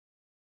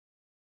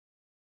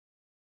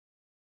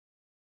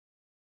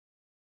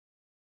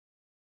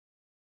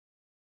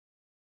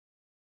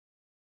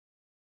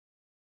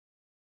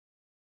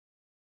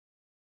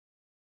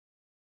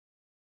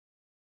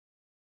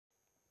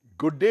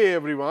Good day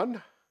everyone.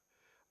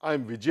 I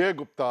am Vijay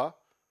Gupta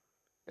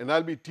and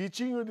I'll be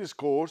teaching you this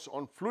course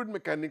on fluid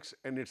mechanics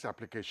and its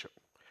application.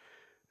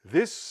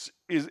 This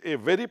is a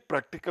very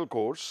practical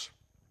course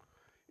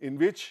in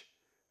which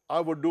I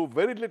would do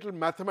very little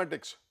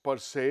mathematics per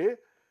se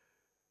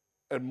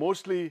and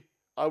mostly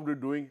I would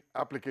be doing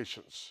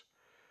applications.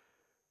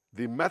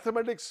 The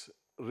mathematics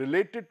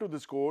related to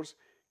this course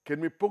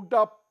can be picked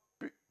up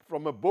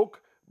from a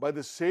book by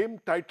the same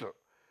title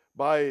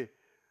by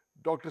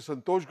Dr.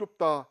 Santosh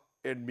Gupta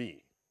and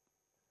me.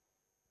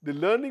 The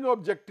learning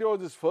objective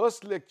of this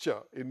first lecture,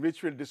 in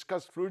which we'll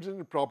discuss fluids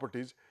and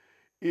properties,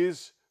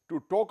 is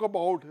to talk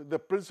about the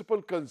principal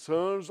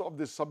concerns of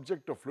the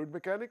subject of fluid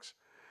mechanics,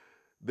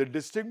 the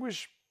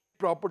distinguished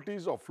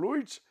properties of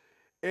fluids,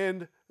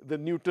 and the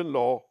Newton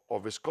law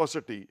of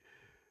viscosity.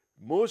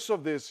 Most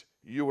of this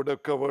you would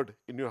have covered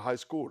in your high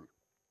school.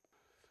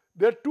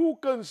 There are two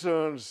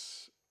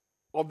concerns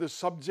of the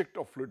subject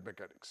of fluid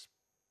mechanics.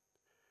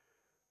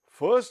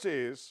 First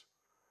is,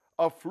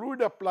 a fluid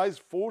applies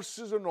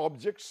forces on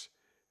objects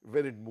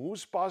when it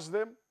moves past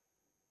them.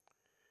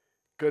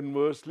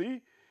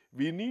 Conversely,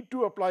 we need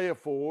to apply a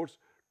force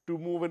to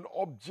move an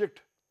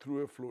object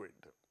through a fluid.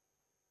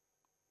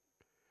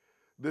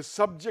 The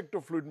subject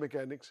of fluid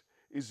mechanics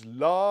is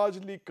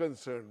largely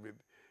concerned with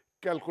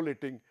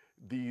calculating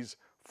these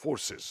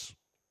forces.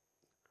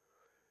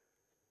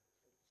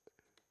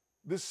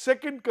 The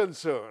second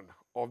concern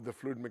of the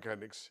fluid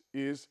mechanics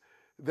is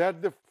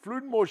that the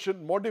fluid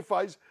motion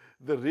modifies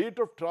the rate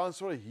of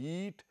transfer of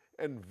heat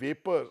and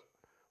vapor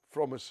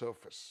from a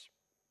surface.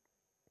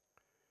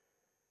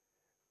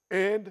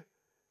 And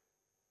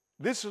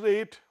this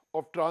rate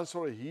of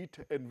transfer of heat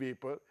and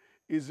vapor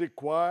is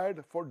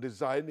required for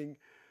designing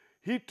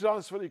heat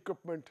transfer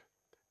equipment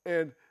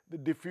and the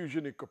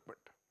diffusion equipment,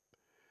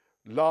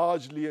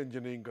 largely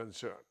engineering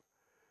concern.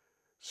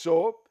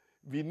 So,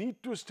 we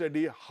need to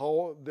study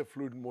how the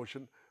fluid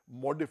motion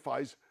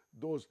modifies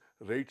those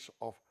rates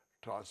of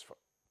transfer.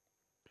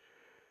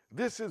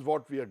 This is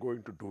what we are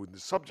going to do in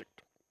this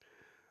subject.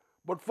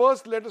 But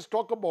first, let us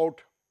talk about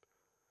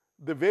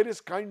the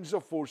various kinds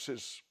of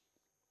forces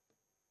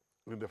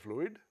in the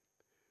fluid.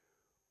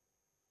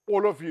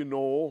 All of you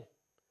know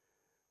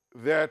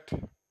that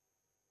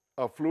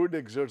a fluid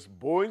exerts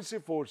buoyancy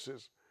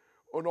forces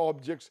on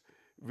objects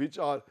which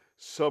are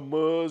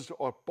submerged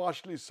or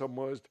partially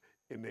submerged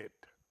in it.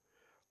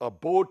 A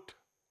boat,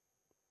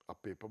 a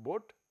paper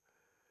boat,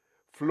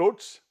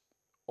 floats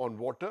on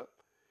water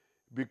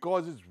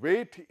because its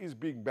weight is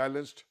being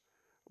balanced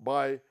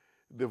by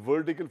the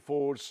vertical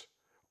force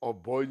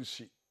of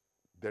buoyancy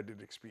that it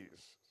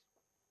experiences.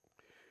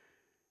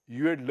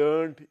 You had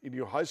learned in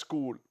your high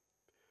school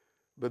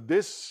that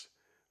this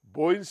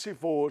buoyancy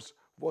force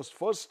was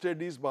first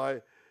studied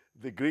by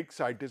the Greek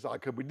scientist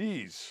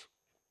Archimedes.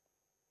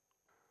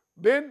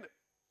 Then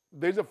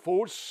there is a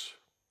force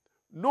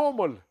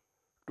normal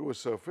to a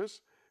surface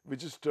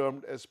which is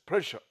termed as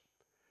pressure.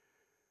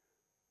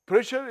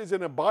 Pressure is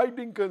an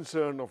abiding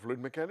concern of fluid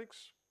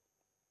mechanics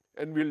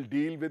and we'll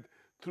deal with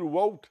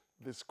throughout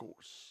this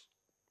course.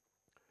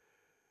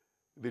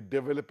 The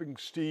developing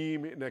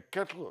steam in a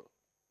kettle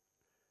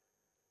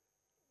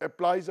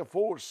applies a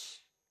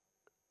force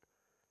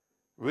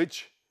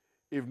which,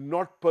 if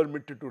not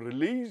permitted to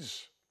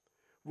release,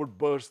 would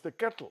burst the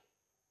kettle.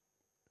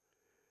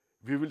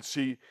 We will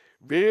see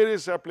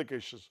various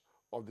applications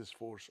of this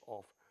force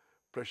of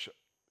pressure.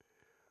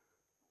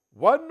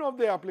 One of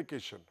the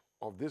applications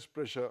of this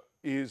pressure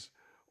is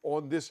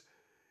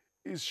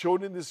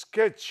shown in this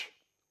sketch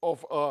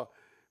of a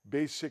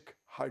basic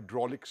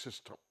hydraulic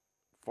system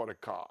for a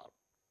car.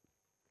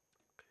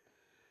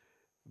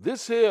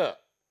 This here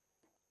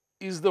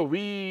is the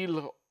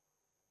wheel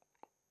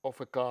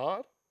of a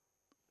car,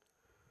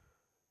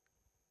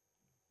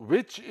 in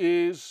which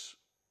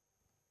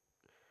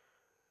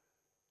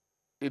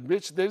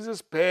there is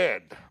this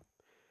pad.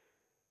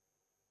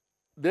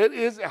 There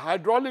is a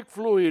hydraulic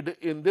fluid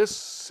in this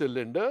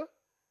cylinder,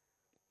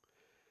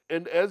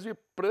 and as we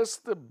press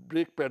the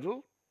brake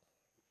pedal,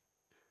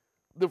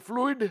 the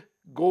fluid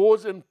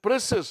goes and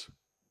presses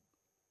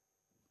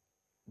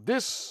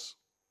this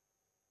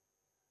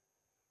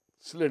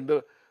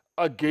cylinder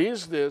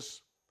against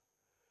this,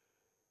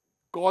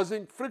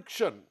 causing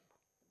friction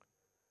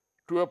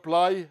to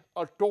apply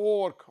a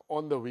torque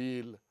on the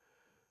wheel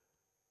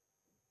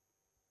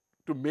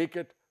to make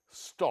it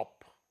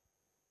stop.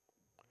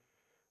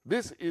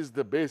 This is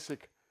the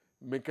basic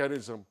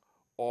mechanism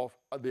of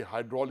the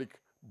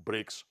hydraulic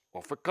brakes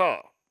of a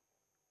car.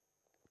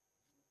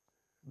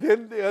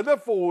 Then the other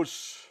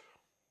force,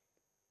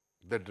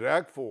 the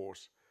drag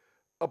force,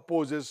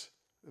 opposes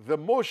the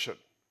motion.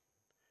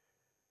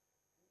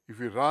 If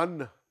you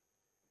run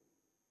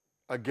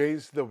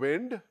against the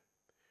wind,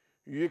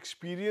 you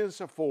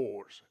experience a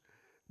force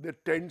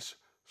that tends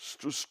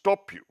to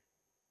stop you.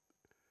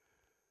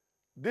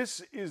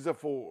 This is the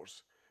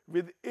force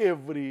with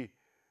every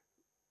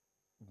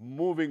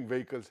moving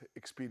vehicle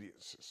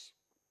experiences.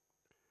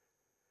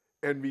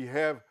 And we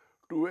have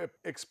to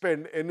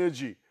expend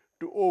energy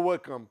to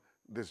overcome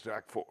this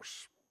drag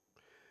force.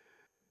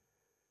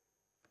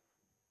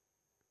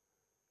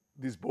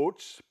 these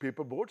boats,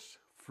 paper boats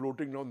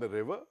floating down the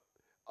river,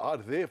 are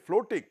they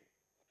floating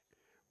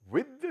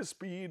with the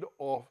speed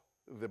of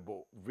the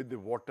boat, with the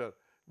water,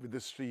 with the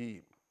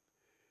stream?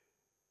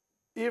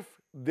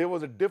 If there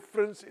was a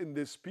difference in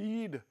the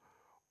speed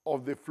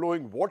of the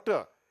flowing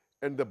water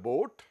and the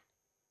boat,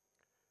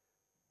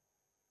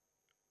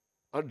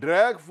 a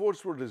drag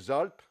force would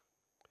result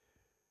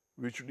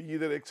which would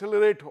either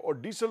accelerate or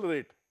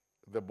decelerate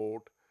the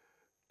boat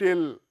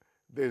till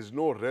there is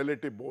no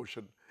relative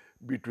motion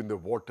between the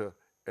water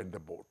and the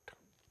boat.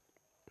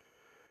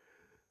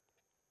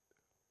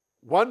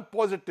 One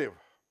positive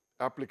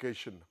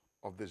application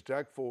of this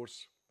drag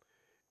force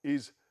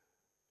is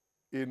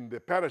in the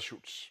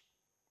parachutes.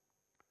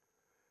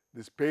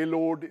 This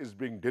payload is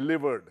being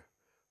delivered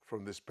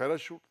from this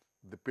parachute.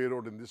 The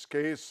payload in this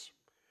case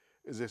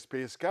is a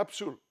space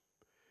capsule.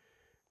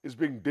 Is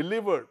being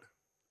delivered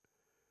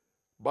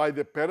by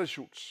the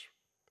parachutes.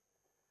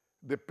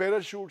 The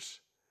parachutes,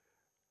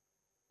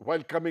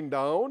 while coming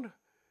down,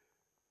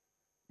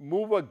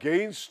 move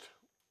against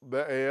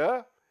the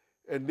air,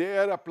 and the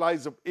air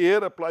applies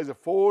a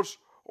force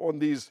on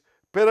these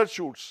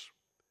parachutes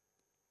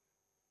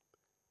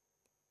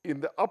in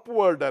the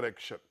upward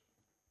direction,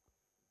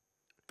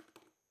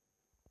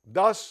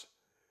 thus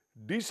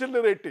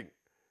decelerating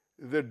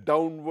the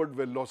downward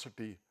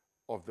velocity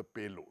of the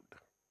payload.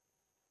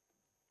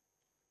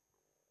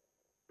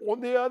 On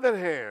the other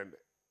hand,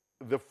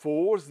 the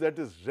force that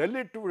is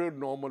relative to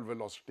normal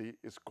velocity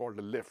is called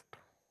a lift.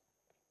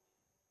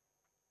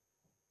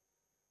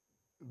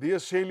 The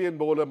Australian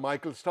bowler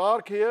Michael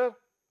Stark here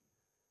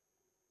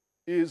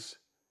is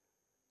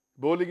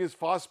bowling his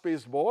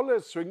fast-paced ball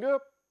as swinger.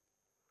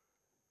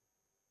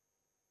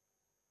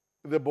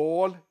 The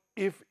ball,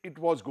 if it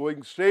was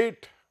going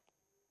straight,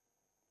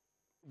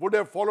 would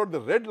have followed the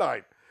red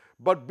line,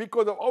 but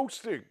because of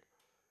outswing,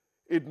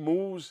 it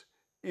moves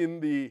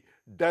in the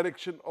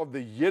direction of the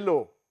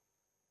yellow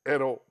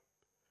arrow.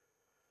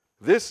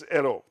 This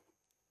arrow.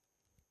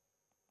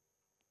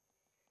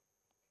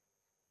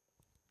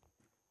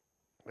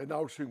 An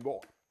outswing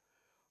ball.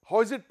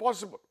 How is it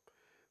possible?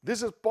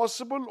 This is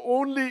possible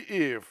only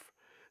if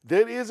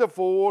there is a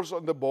force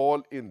on the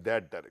ball in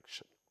that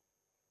direction.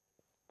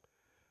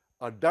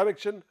 A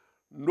direction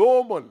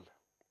normal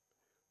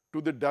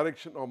to the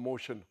direction of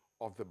motion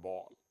of the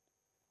ball.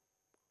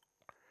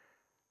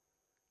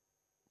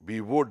 We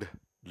would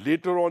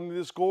later on in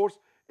this course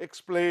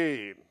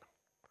explain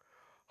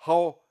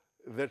how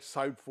that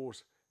side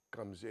force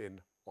comes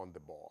in on the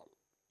ball.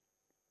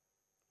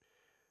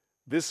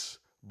 This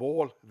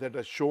ball that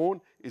is shown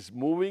is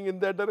moving in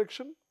that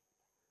direction.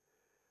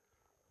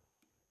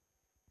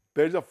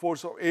 There is a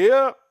force of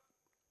air,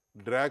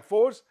 drag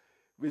force,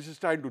 which is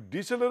trying to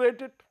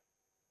decelerate it.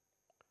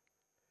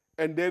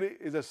 And there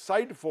is a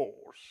side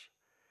force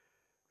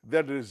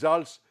that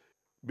results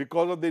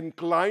because of the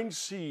inclined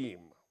seam.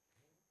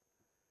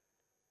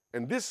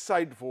 And this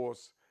side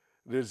force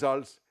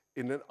results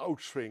in an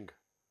outswing.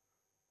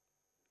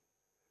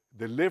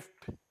 The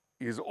lift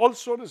is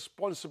also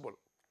responsible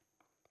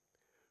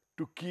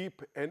to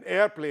keep an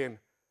airplane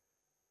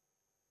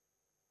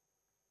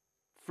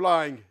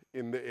flying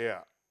in the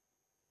air.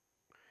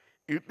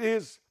 It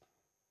is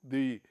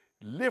the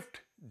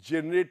lift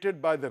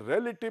generated by the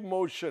relative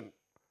motion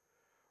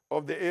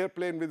of the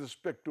airplane with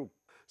respect to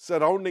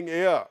surrounding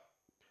air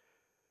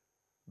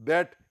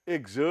that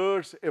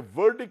exerts a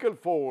vertical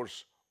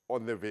force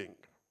on the wing,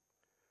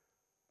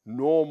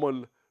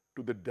 normal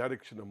to the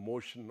direction of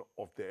motion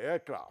of the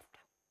aircraft.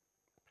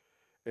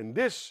 And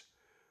this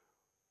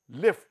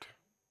lift,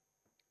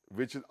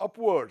 which is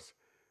upwards,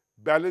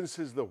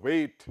 balances the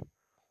weight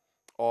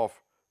of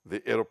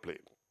the aeroplane.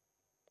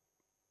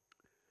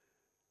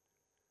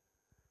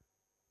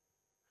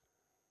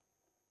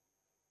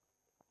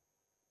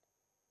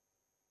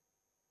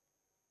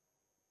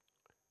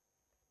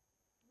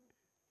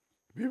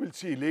 We will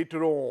see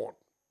later on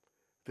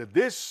that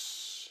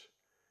this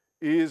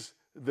is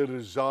the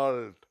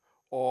result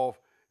of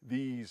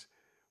these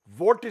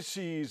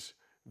vortices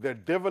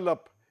that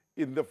develop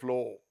in the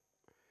flow,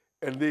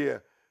 and they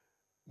are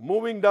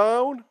moving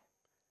down,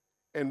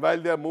 and while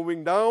they are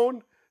moving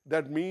down,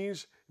 that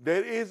means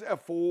there is a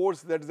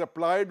force that is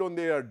applied on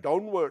the air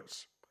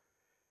downwards,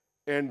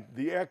 and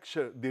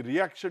the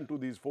reaction to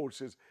these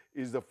forces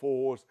is the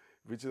force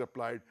which is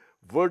applied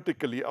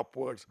vertically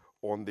upwards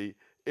on the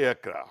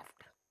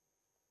aircraft.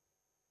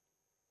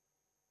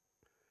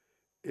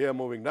 Air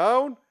moving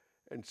down,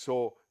 and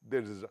so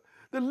there is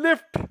the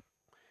lift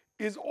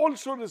is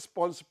also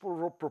responsible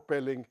for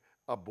propelling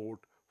a boat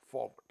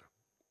forward.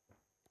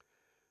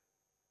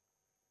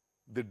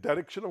 The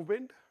direction of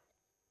wind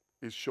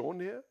is shown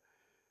here.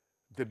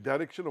 The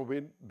direction of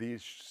wind, the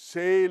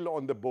sail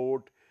on the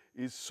boat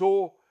is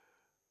so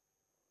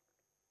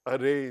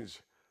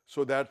arranged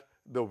so that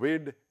the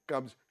wind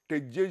comes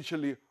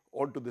tangentially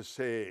onto the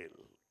sail.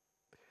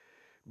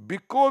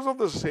 Because of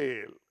the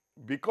sail,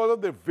 because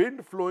of the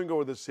wind flowing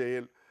over the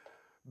sail,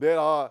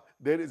 there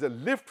is a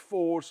lift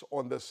force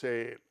on the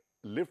sail.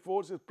 Lift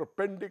force is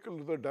perpendicular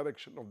to the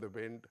direction of the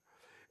wind,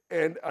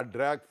 and a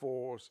drag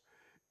force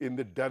in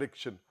the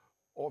direction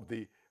of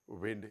the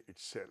wind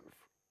itself.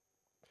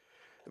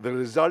 The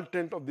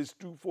resultant of these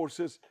two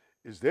forces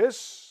is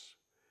this.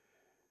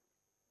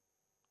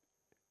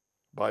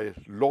 By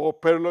law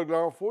of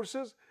parallelogram of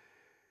forces,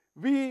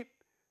 we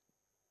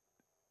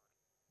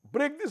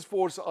break this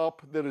force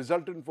up, the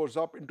resultant force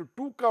up, into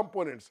two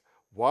components.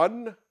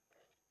 One,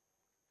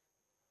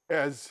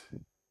 as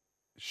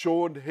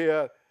shown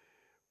here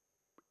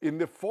in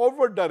the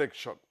forward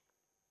direction,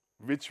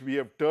 which we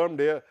have termed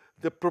here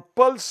the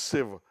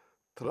propulsive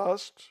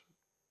thrust,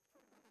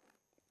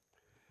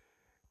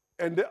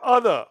 and the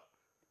other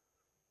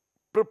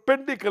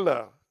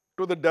perpendicular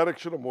to the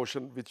direction of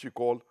motion, which we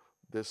call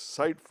the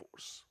side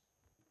force.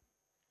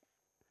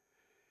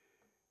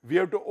 We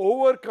have to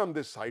overcome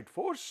this side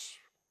force,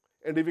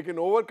 and if we can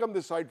overcome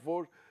the side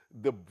force,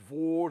 the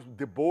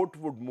boat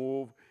would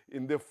move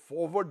in the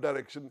forward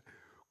direction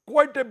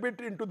quite a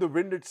bit into the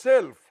wind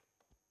itself.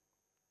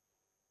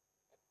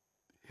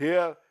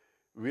 Here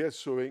we are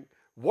showing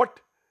what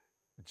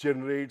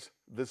generates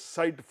the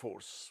side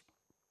force.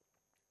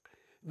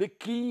 The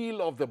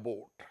keel of the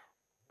boat,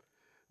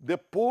 the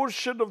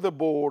portion of the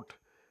boat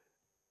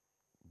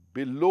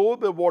below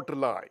the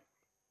waterline.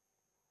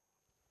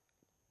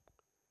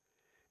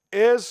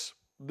 As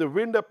the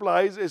wind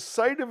applies a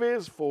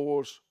sideways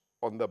force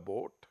on the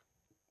boat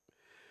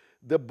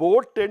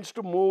tends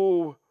to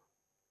move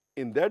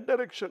in that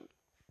direction,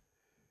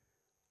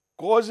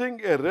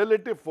 causing a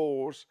relative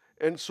force,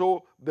 and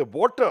so the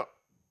water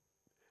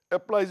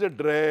applies a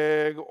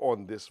drag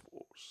on this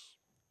force.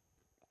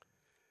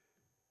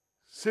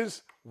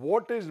 Since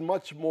water is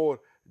much more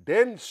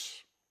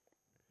dense,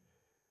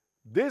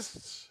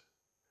 this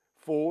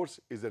force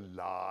is a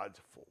large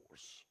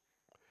force.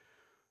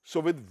 So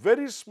with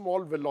very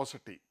small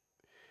velocity,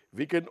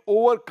 we can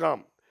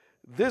overcome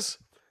this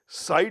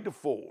side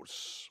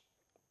force,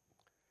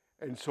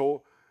 and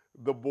so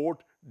the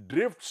boat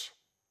drifts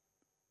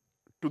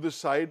to the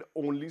side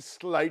only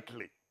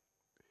slightly.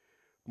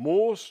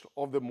 Most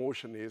of the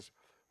motion is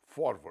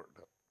forward.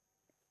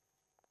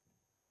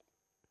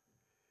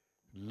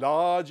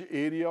 Large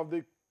area of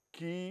the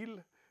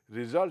keel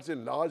results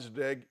in large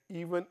drag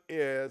even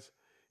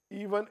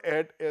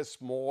at a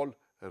small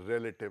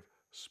relative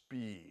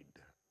speed.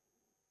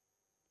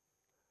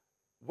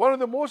 One of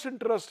the most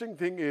interesting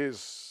thing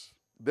is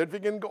that we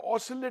can get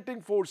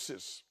oscillating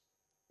forces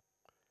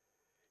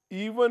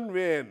even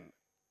when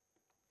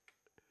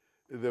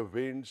the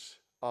winds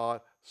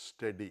are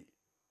steady.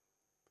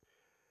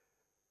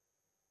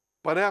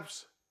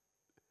 Perhaps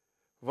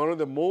one of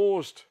the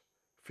most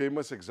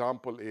famous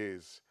example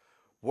is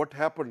what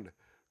happened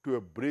to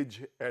a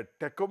bridge at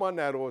Tacoma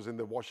Narrows in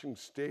the Washington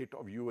state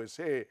of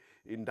USA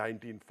in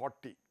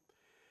 1940.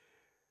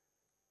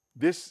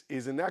 This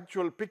is an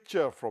actual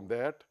picture from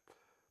that.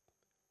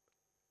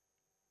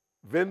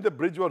 When the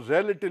bridge was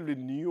relatively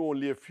new,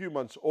 only a few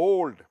months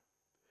old,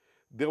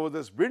 there was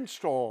this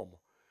windstorm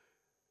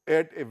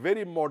at a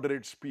very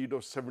moderate speed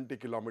of 70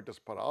 kilometers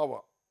per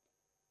hour.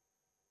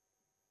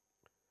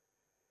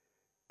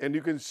 And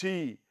you can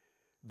see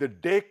the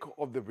deck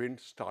of the wind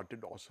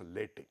started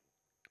oscillating.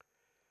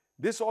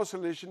 This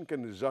oscillation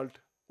can result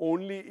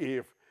only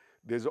if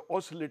there is an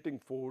oscillating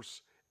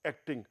force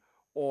acting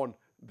on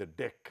the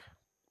deck.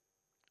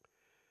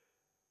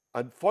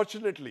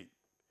 Unfortunately,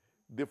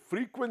 the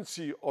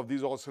frequency of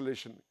these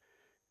oscillations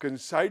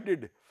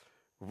coincided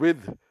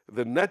with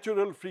the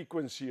natural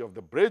frequency of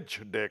the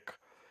bridge deck,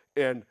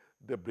 and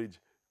the bridge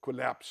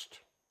collapsed.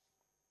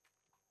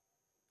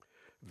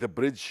 The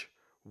bridge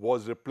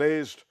was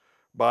replaced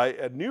by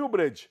a new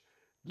bridge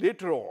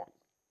later on.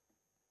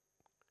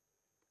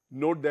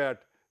 Note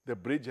that the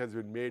bridge has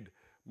been made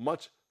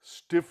much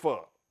stiffer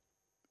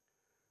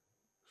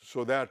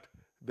so that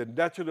the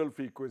natural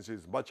frequency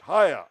is much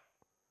higher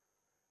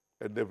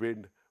and the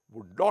wind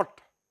would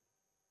not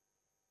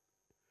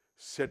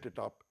set it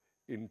up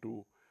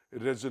into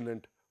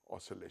resonant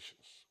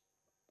oscillations.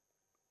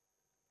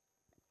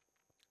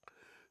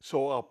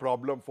 So a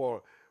problem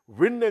for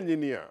wind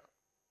engineer,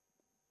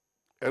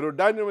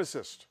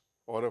 aerodynamicist,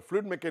 or a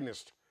fluid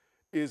mechanist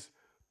is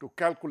to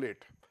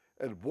calculate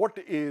and what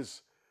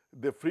is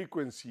the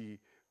frequency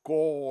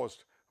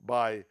caused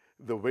by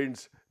the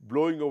winds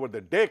blowing over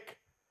the deck,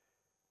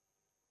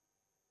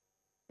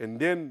 and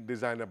then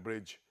design a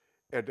bridge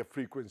at a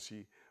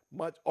frequency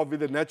much, or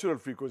with a natural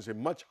frequency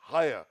much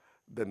higher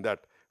than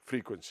that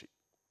frequency.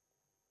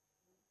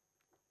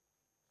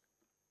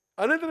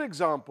 Another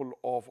example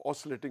of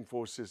oscillating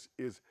forces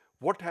is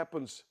what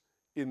happens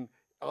in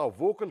our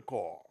vocal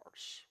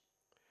cords.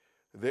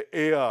 The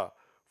air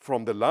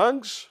from the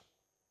lungs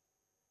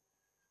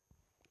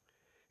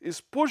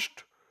is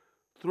pushed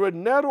through a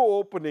narrow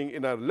opening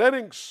in our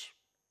larynx,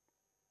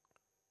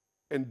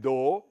 and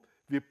though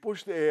we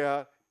push the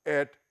air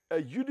at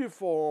a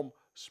uniform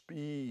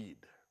speed,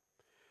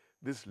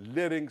 this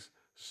larynx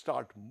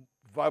start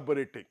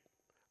vibrating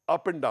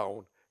up and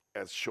down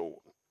as shown.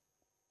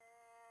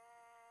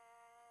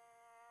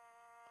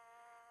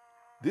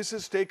 This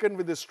is taken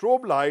with a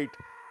strobe light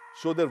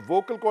so that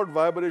vocal cord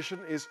vibration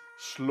is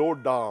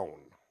slowed down.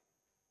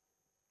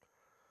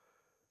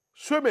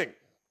 Swimming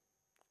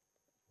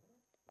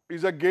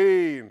is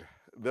again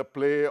the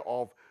play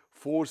of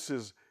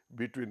forces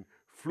between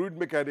fluid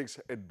mechanics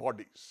and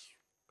bodies.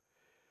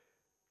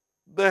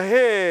 The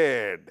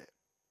head,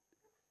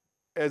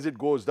 as it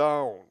goes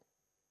down,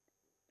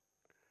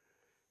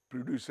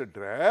 produces a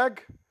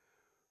drag,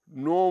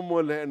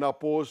 normal and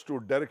opposed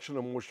to direction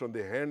of motion of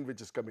the hand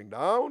which is coming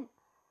down.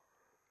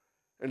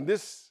 And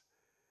this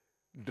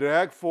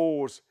drag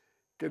force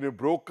can be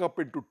broken up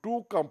into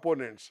two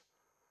components.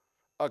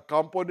 A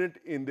component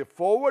in the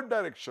forward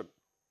direction,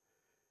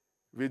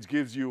 which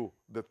gives you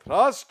the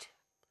thrust,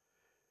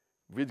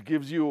 which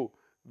gives you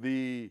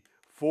the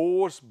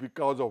force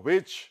because of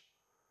which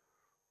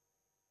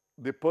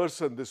the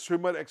person, the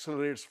swimmer,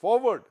 accelerates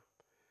forward,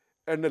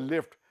 and a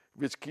lift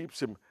which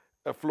keeps him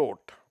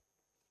afloat.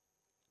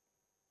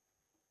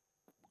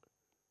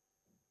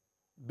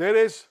 There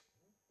is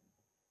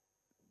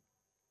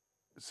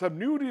some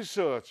new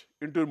research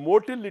into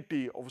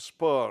motility of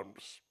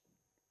sperms.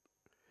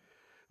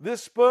 The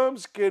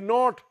sperms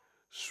cannot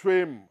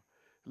swim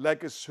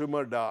like a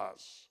swimmer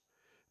does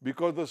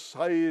because the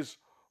size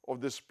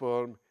of the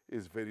sperm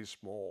is very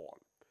small.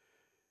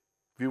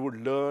 We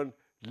would learn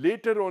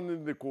later on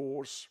in the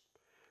course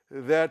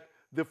that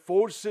the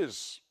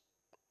forces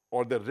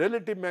or the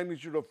relative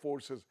magnitude of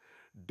forces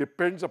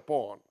depends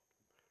upon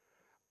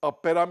a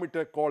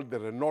parameter called the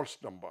Reynolds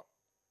number,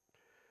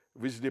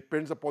 which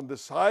depends upon the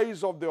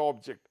size of the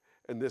object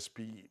and the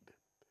speed.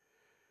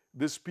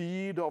 The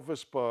speed of a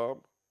sperm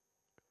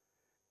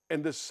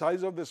and the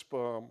size of the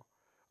sperm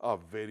are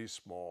very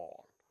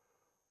small,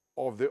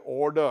 of the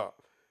order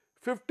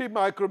 50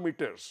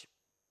 micrometers,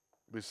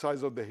 the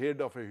size of the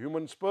head of a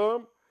human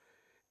sperm,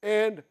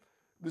 and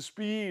the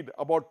speed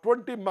about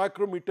 20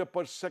 micrometer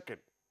per second.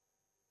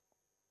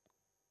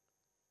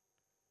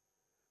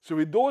 So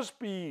with those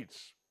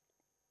speeds,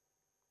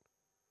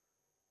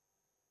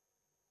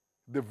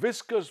 the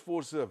viscous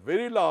forces are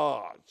very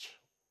large,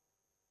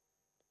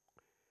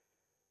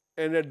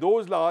 and at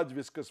those large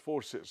viscous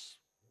forces,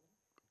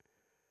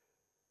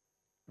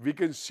 we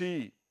can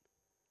see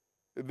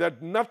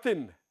that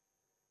nothing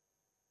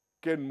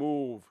can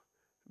move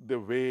the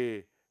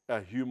way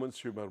a human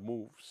swimmer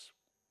moves.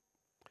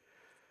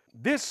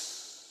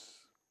 This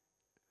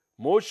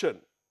motion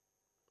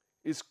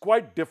is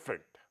quite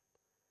different.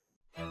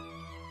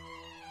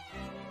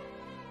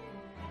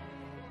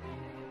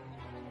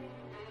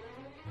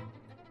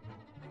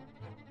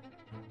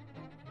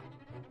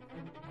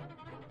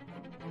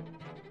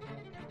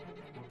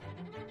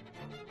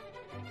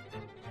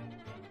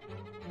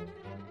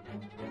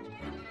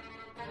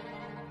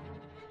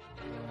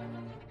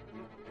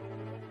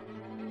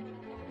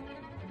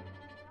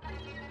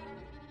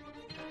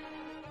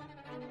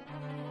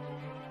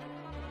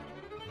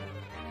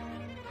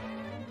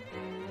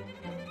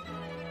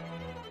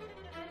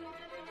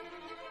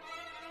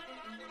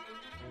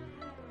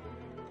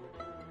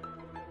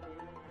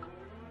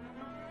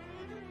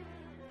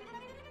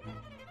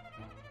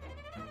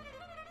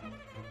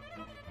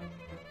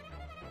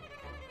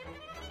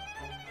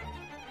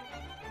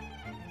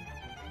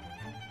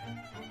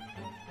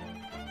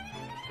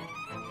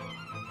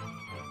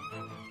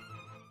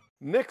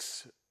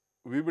 Next,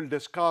 we will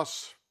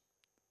discuss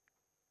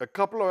a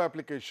couple of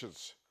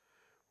applications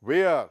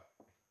where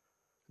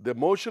the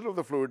motion of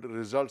the fluid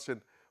results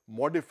in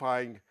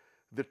modifying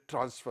the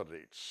transfer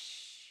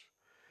rates.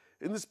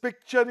 In this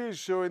picture is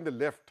shown the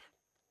left,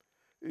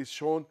 is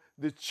shown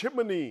the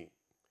chimney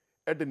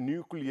at a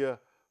nuclear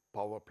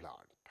power plant.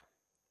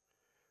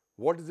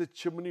 What is the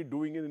chimney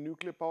doing in a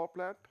nuclear power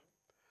plant?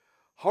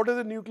 How does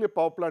a nuclear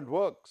power plant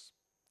works?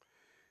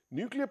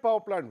 Nuclear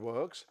power plant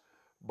works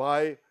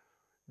by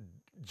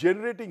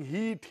generating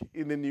heat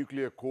in the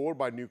nuclear core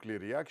by nuclear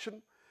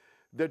reaction.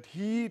 That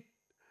heat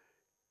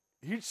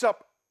heats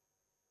up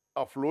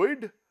a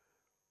fluid,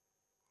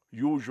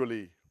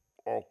 usually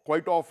or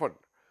quite often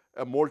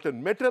a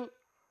molten metal.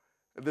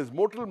 And this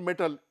molten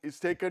metal is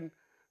taken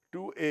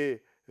to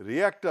a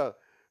reactor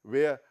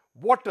where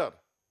water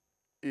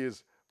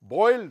is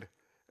boiled,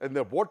 and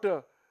the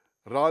water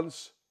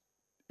runs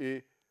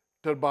a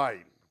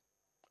turbine,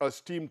 a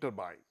steam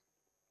turbine.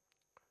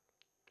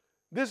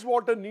 This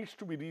water needs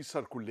to be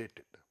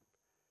recirculated.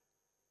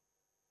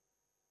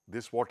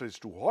 This water is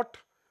too hot,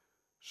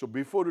 so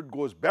before it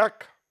goes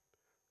back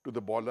to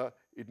the boiler,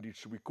 it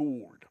needs to be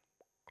cooled.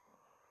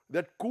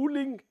 That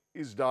cooling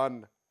is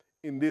done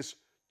in this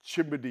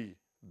chimney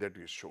that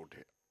is shown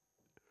here.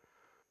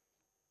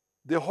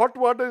 The hot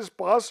water is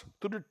passed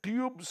through the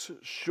tubes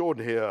shown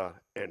here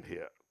and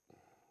here.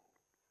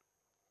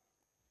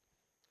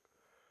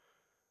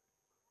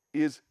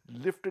 Is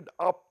lifted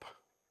up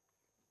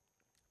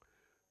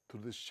through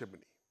this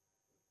chimney.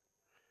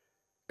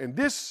 And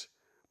this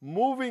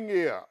moving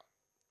air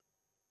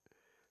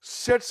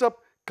sets up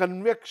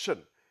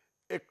convection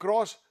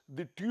across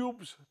the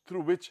tubes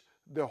through which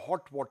the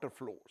hot water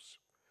flows,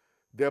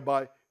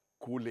 thereby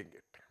cooling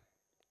it.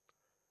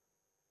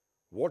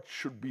 What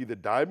should be the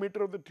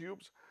diameter of the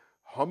tubes?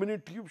 How many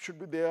tubes should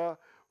be there?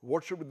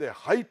 What should be the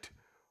height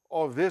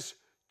of this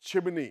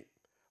chimney?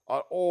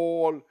 Are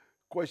all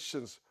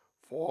questions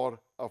for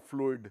a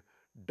fluid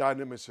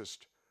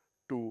dynamicist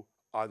to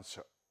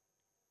answer.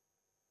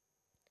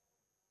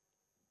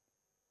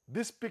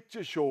 This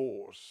picture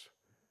shows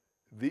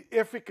the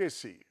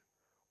efficacy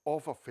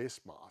of a face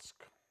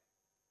mask.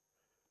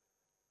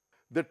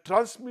 The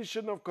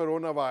transmission of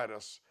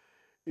coronavirus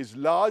is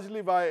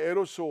largely via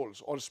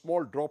aerosols or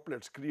small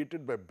droplets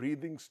created by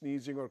breathing,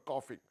 sneezing, or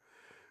coughing.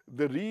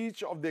 The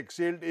reach of the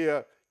exhaled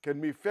air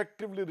can be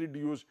effectively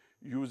reduced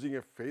using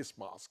a face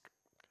mask.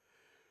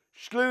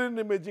 Schlieren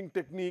imaging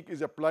technique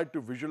is applied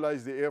to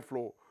visualize the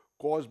airflow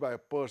caused by a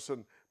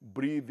person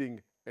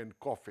breathing and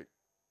coughing.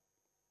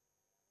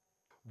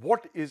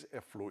 What is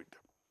a fluid?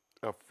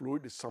 A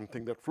fluid is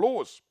something that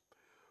flows.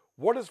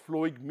 What does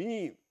flowing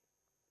mean?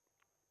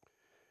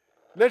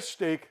 Let's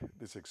take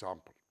this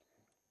example.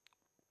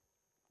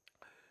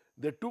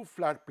 There are two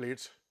flat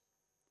plates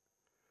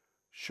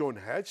shown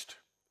hatched,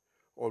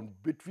 on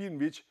between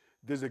which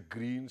there is a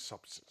green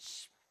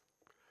substance.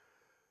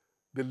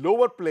 The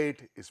lower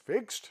plate is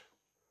fixed.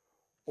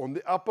 On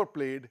the upper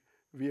plate,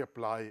 we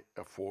apply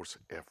a force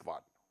F1.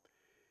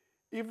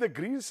 If the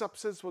green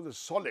substance was a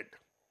solid,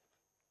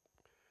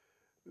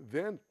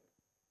 then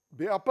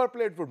the upper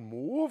plate would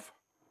move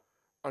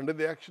under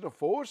the action of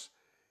force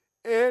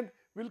and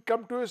will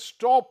come to a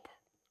stop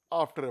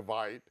after a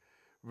while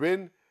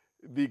when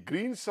the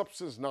green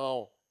substance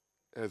now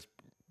has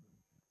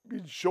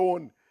been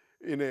shown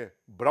in a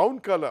brown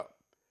color,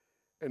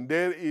 and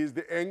there is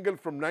the angle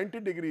from 90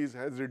 degrees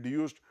has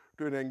reduced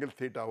to an angle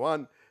theta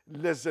 1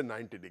 less than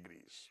 90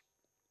 degrees.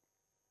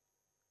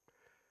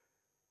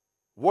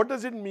 What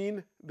does it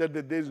mean that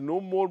there is no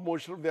more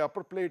motion of the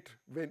upper plate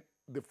when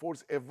the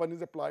force F1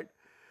 is applied?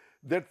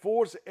 That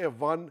force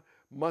F1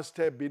 must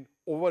have been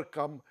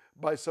overcome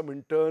by some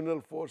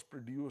internal force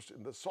produced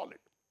in the solid.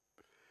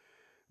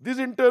 This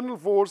internal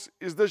force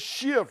is the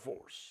shear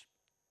force.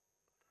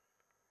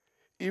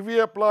 If we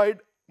applied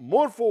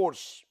more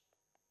force,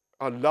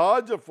 a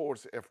larger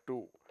force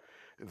F2,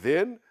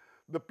 then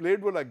the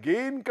plate will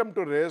again come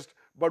to rest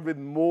but with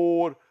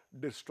more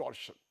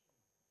distortion.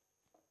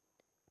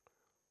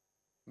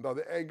 Now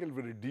the angle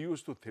will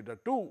reduce to theta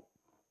 2.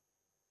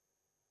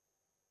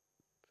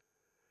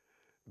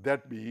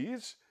 That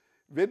means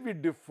when we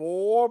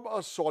deform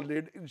a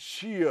solid in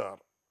shear,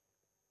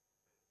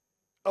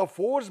 a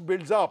force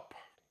builds up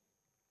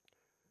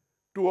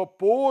to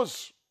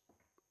oppose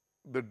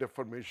the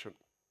deformation,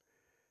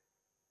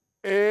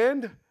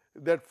 and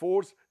that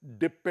force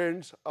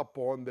depends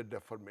upon the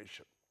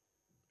deformation.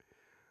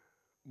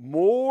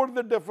 More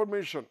the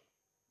deformation,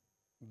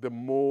 the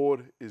more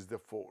is the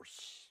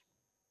force.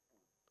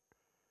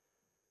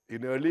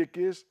 In earlier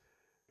case,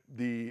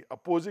 the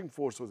opposing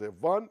force was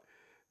F1.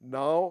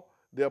 Now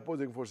the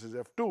opposing force is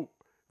F2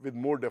 with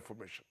more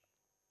deformation.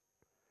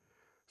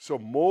 So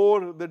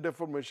more the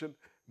deformation,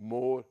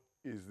 more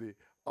is the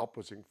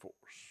opposing force.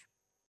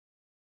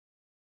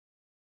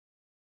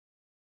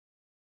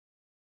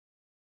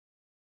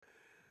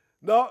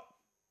 Now,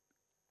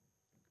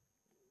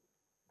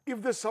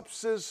 if the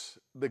substance,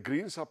 the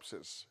green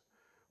substance,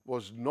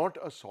 was not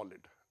a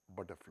solid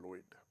but a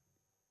fluid,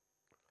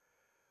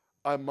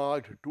 I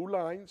marked two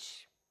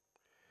lines.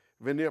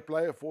 When you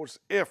apply a force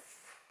F,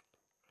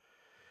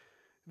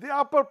 the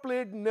upper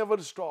plate never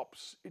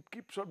stops. It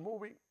keeps on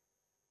moving.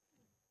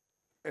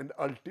 And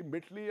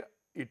ultimately,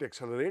 it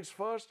accelerates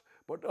first,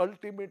 but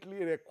ultimately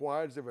it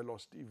acquires a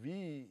velocity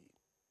v.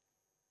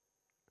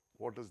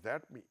 What does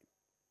that mean?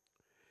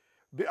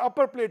 The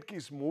upper plate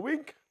keeps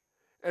moving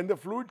and the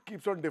fluid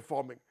keeps on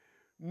deforming.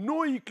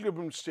 No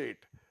equilibrium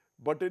state,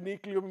 but an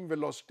equilibrium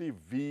velocity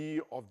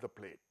v of the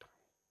plate.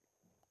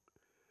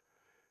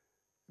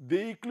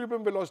 The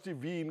equilibrium velocity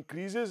v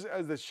increases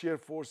as the shear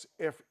force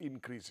F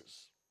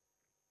increases.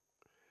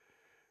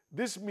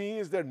 This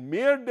means that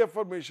mere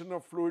deformation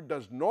of fluid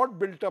does not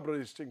build up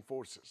resisting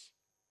forces.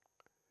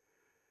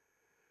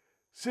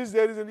 Since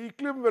there is an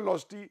equilibrium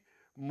velocity,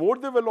 more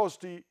the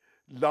velocity,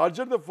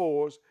 larger the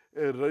force,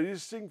 a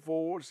resisting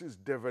force is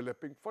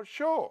developing for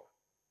sure.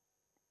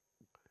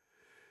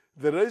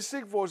 The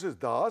resisting force is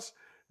thus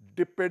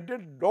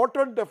dependent not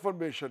on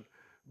deformation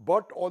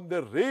but on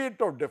the rate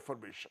of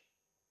deformation.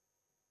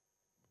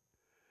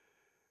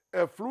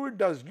 A fluid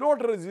does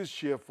not resist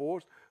shear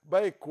force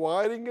by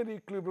acquiring an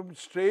equilibrium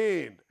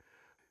strain.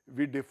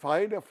 We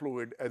define a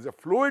fluid as a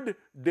fluid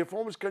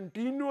deforms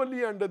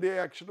continually under the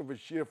action of a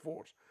shear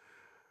force,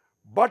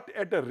 but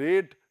at a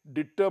rate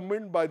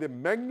determined by the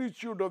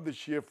magnitude of the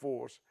shear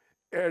force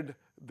and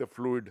the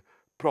fluid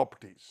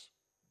properties.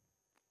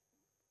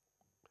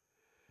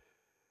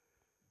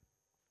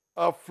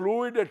 A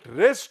fluid at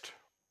rest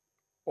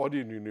or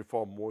in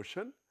uniform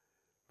motion,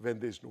 when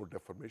there is no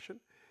deformation,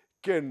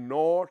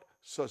 cannot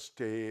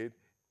sustain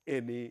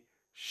any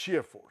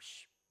shear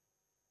force.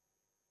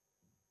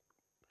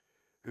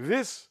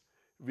 This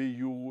we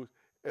use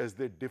as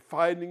the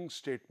defining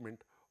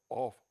statement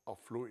of a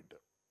fluid,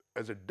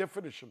 as a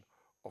definition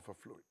of a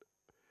fluid.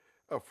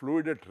 A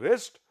fluid at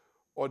rest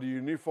or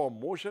uniform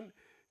motion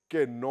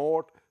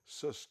cannot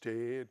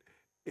sustain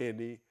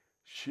any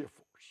shear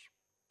force.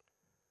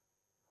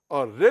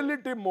 a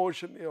relative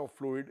motion of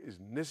fluid is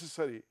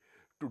necessary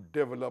to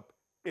develop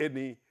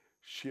any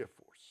shear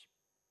force.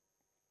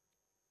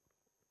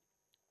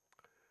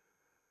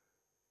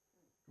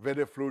 When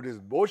a fluid is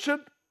in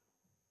motion,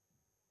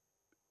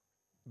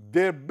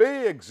 there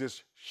may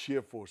exist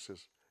shear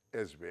forces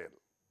as well.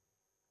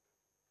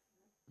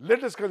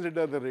 Let us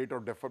consider the rate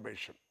of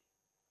deformation.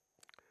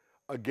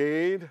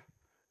 Again,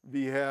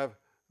 we have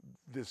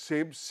the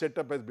same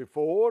setup as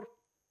before.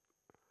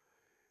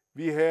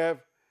 We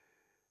have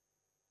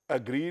a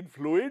green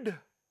fluid.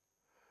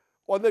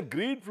 On the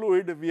green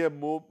fluid, we have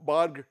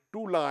marked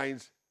two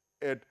lines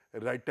at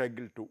right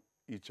angle to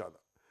each other.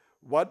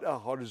 One a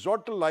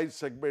horizontal line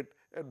segment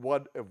and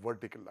one a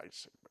vertical line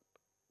segment.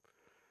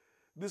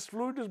 This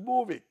fluid is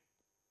moving.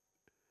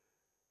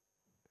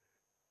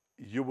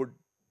 You would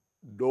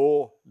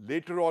know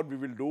later on we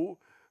will do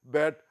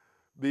that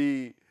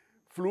the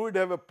fluid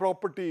have a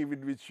property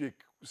in which we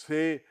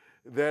say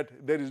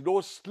that there is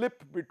no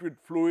slip between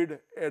fluid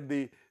and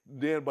the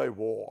nearby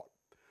wall.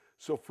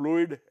 So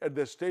fluid at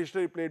the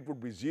stationary plate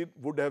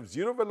would have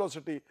zero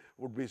velocity,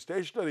 would be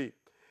stationary,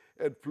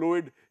 and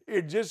fluid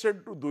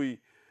adjacent to the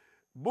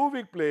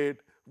moving plate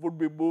would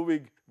be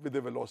moving with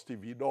the velocity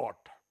v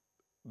naught,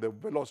 the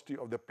velocity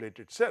of the plate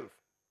itself.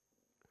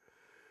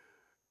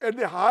 And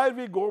the higher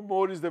we go,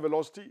 more is the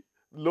velocity,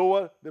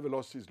 lower the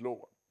velocity is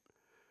lower.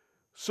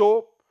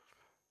 So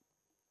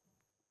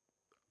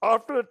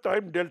after a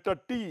time delta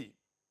t,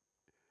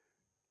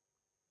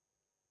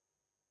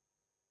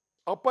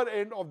 upper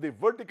end of the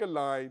vertical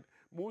line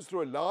moves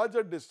through a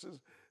larger distance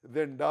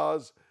than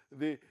does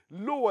the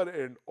lower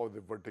end of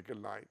the vertical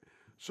line.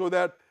 So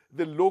that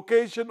the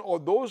location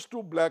of those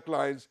two black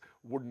lines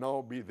would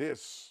now be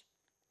this.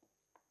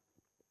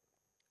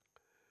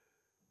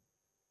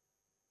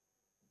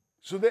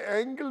 So the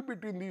angle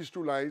between these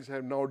two lines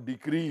have now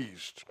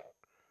decreased.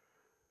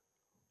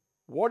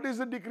 What is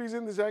the decrease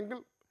in this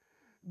angle?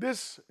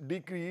 This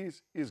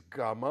decrease is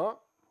gamma,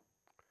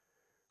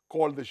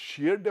 called the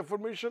shear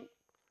deformation,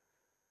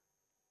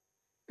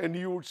 and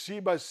you would see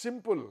by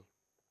simple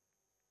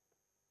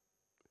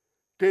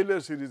Taylor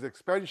series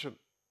expansion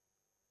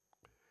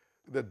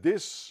that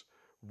this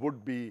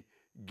would be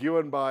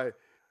given by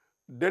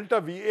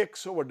delta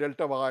Vx over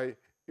delta y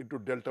into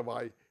delta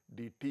y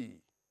dt.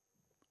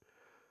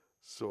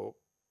 So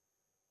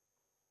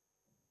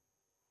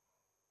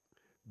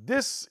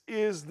this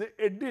is the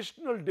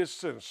additional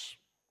distance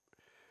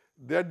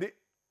that the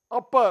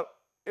upper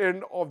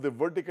end of the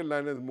vertical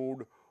line has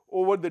moved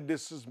over the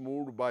distance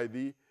moved by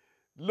the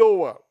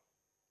lower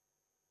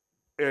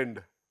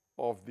end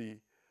of the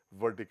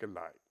vertical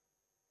line.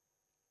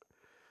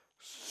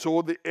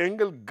 So the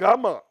angle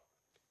gamma,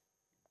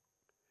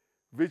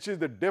 which is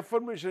the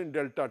deformation in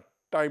delta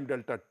time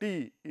delta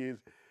t, is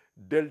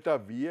delta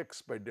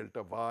Vx by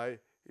delta y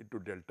into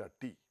delta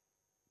t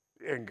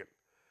angle.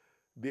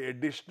 The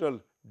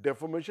additional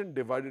deformation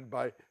divided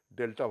by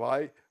delta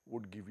y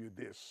would give you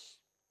this.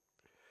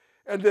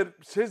 And then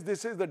since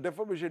this is the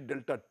deformation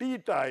delta t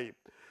time,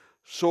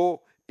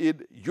 so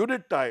in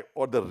unit time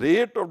or the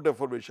rate of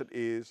deformation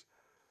is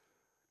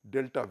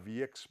delta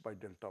Vx by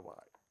delta y.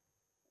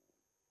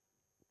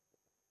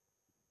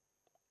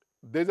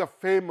 There is a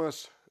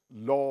famous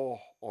law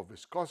of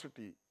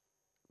viscosity,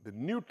 the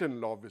Newton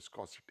law of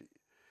viscosity,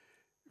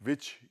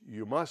 which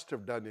you must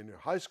have done in your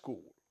high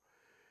school,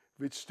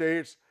 which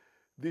states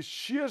the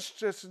shear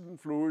stresses in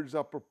fluids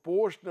are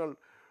proportional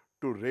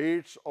to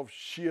rates of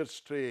shear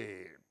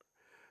strain.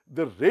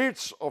 The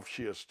rates of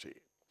shear strain,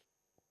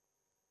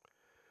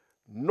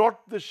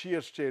 not the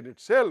shear strain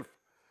itself,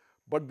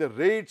 but the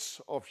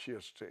rates of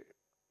shear strain.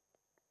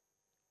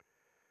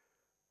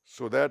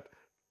 So that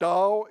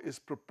tau is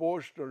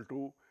proportional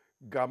to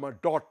gamma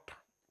dot,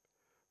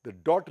 the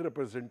dot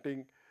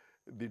representing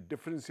the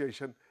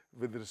differentiation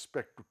with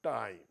respect to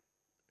time,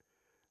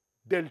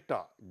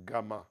 delta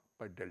gamma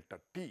by delta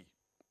t.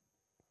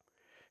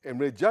 And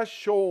we just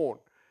shown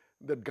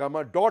that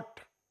gamma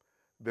dot,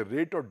 the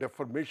rate of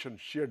deformation,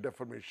 shear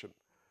deformation,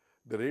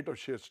 the rate of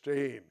shear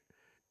strain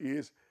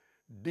is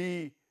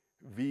dVx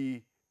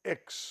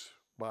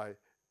by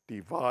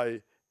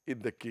dy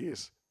in the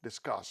case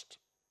discussed.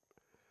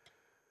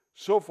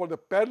 So for the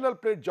parallel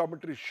plate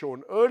geometry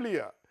shown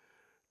earlier,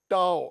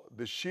 tau,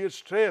 the shear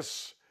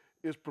stress,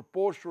 is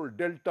proportional to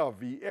delta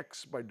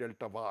Vx by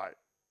delta y.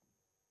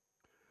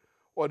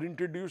 Or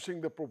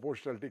introducing the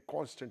proportionality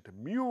constant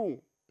mu,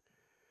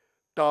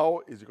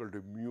 tau is equal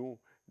to mu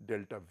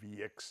delta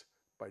Vx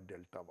by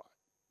delta y.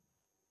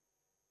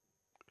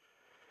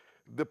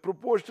 The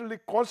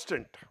proportionality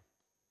constant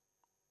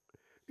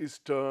is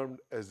termed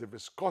as the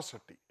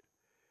viscosity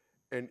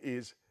and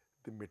is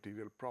the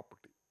material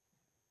property.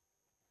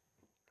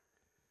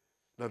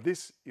 Now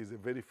this is a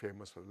very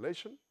famous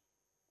relation,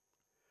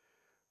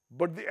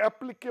 but the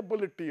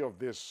applicability of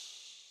this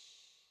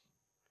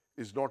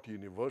is not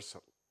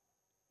universal.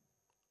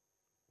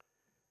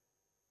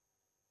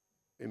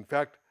 In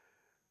fact,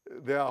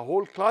 there are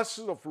whole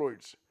classes of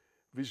fluids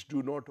which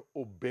do not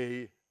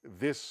obey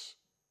this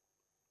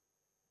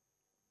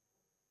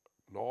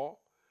law.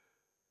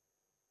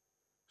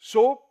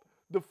 So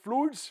The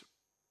fluids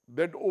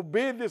that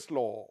obey this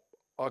law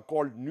are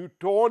called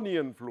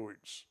Newtonian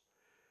fluids.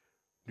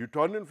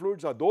 Newtonian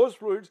fluids are those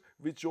fluids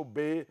which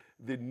obey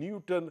the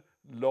Newton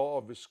law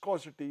of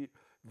viscosity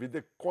with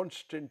a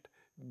constant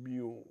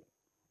mu.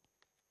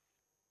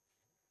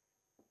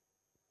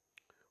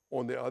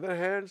 On the other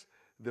hand,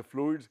 the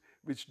fluids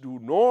which do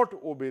not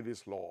obey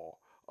this law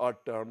are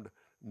termed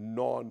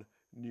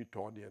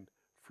non-Newtonian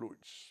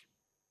fluids.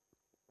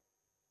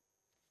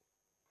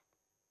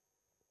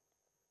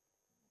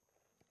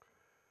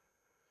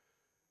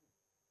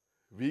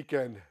 We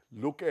can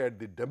look at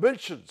the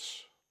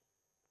dimensions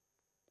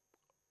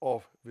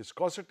of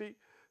viscosity.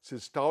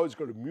 Since tau is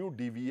equal to mu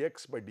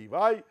dvx by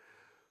dy,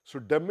 so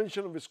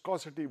dimension of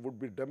viscosity would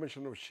be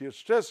dimension of shear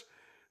stress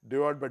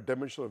divided by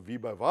dimension of V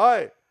by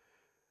y.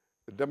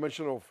 The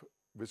dimension of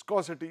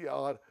viscosity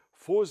are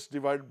force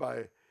divided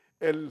by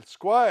L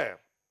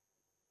square,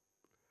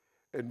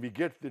 and we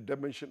get the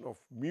dimension of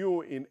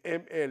mu in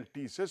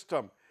MLT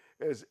system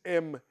as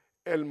M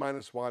L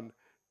minus 1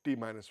 T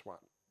minus 1.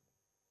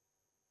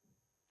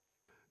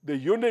 The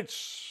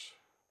units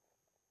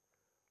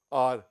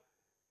are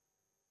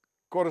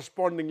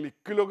correspondingly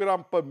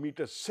kilogram per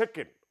meter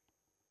second,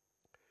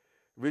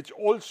 which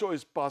also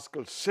is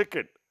Pascal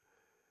second,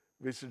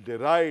 which is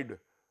derived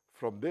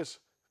from this.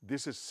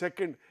 This is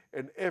second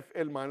and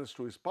FL minus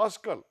 2 is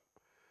Pascal.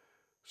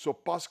 So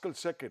Pascal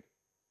second.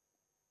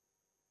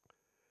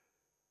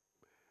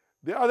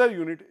 The other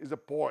unit is a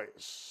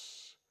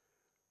poise.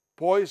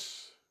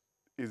 Poise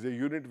is a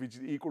unit which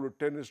is equal to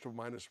 10 raised to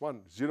minus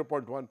 1,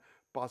 0.1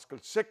 Pascal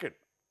second.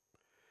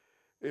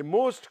 A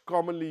most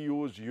commonly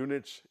used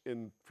units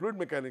in fluid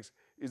mechanics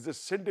is the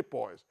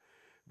centipoise,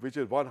 which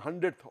is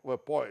 1/100th of a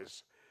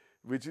poise,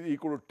 which is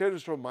equal to 10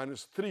 raised to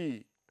minus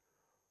 3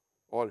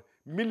 or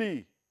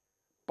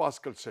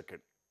millipascal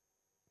second.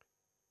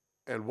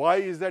 And why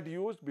is that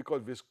used?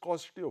 Because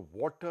viscosity of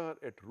water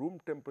at room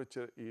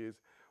temperature is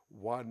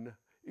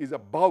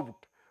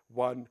about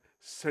 1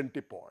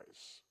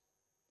 centipoise.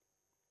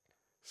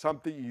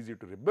 Something easy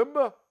to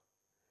remember.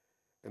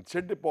 And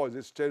centipoise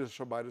is 10 raised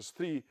to minus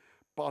 3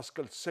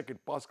 Pascal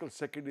second. Pascal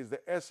second is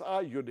the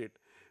SI unit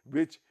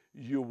which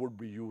you would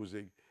be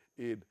using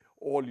in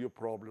all your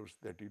problems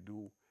that you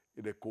do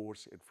in a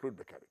course in fluid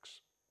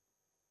mechanics.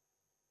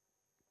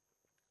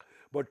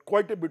 But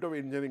quite a bit of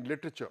engineering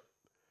literature,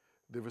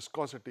 the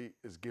viscosity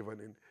is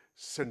given in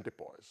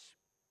centipoise.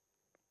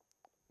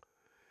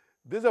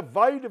 There is a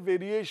wide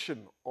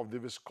variation of the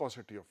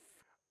viscosity of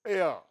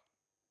air.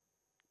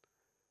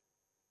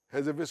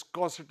 Has a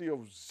viscosity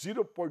of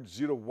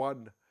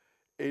 0.0185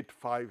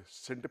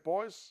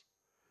 centipoise.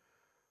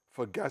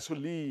 For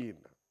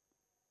gasoline,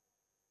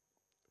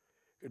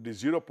 it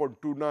is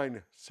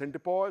 0.29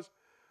 centipoise.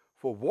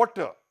 For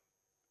water,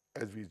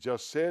 as we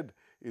just said,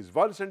 is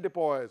 1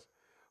 centipoise.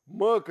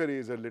 Mercury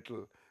is a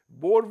little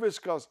more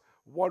viscous,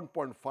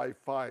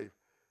 1.55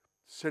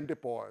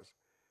 centipoise.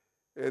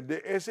 And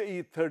the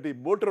SAE 30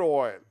 motor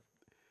oil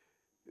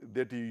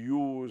that you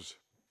use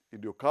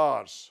in your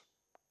cars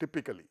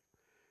typically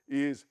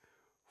is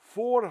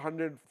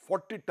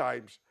 440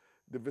 times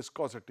the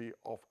viscosity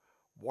of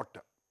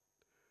water.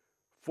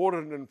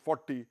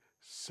 440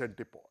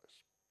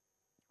 centipoise.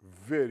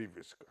 Very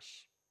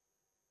viscous.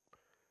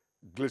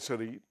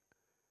 Glycerine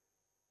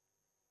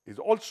is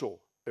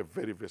also a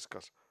very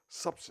viscous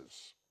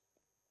substance.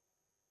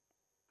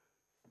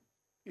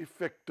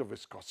 Effect of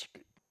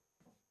viscosity.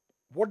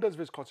 What does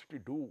viscosity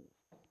do?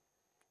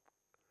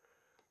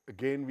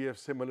 Again, we have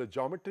similar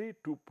geometry,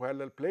 two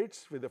parallel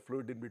plates with a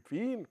fluid in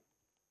between.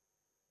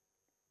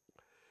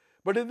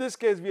 But in this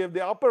case, we have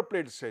the upper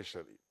plate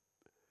stationary,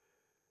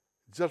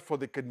 just for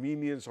the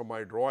convenience of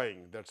my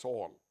drawing, that's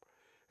all.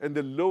 And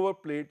the lower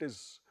plate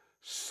is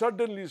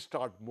suddenly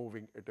start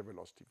moving at a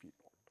velocity v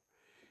naught.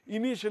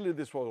 Initially,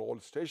 this was all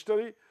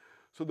stationary,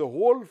 so the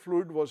whole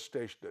fluid was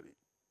stationary.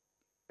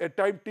 At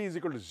time t is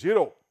equal to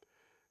 0,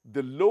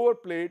 the lower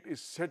plate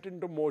is set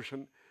into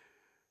motion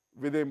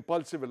with the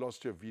impulsive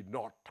velocity of v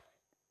naught,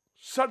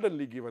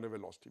 suddenly given a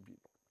velocity v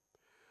naught.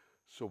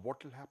 So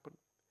what will happen?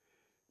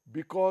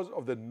 Because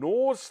of the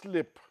no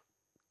slip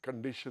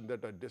condition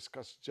that I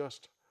discussed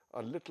just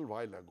a little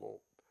while ago,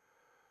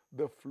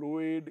 the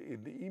fluid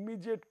in the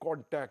immediate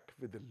contact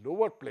with the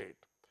lower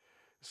plate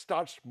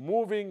starts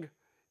moving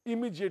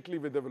immediately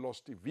with the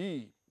velocity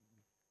v.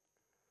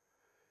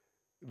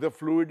 The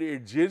fluid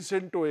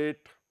adjacent to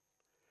it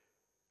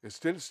is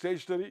still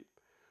stationary,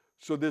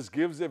 so this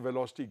gives a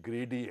velocity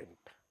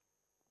gradient,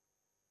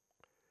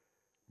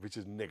 which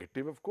is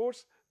negative, of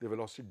course, the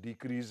velocity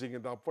decreasing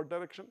in the upward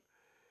direction.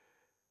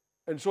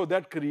 And so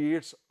that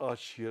creates a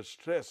shear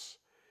stress.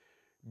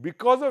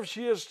 Because of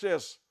shear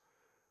stress,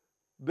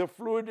 the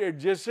fluid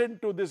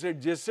adjacent to this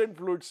adjacent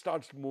fluid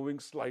starts moving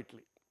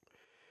slightly.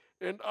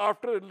 And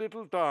after a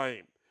little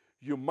time,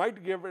 you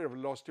might get a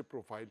velocity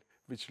profile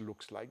which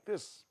looks like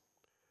this.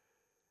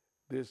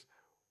 This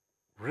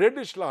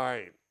reddish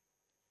line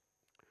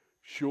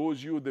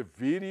shows you the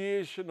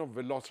variation of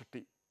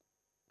velocity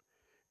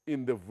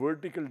in the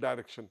vertical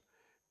direction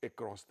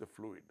across the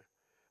fluid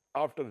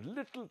after a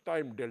little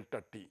time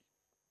delta t.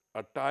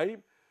 a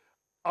time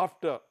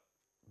after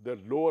the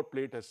lower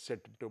plate has set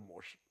into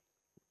motion.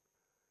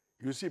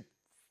 You see,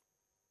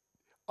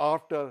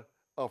 after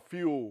a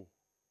few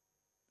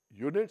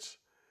units,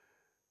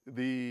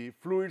 the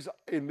fluids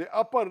in the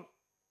upper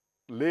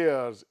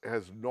layers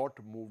has not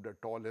moved at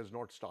all, has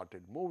not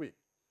started moving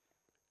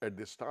at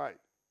this time.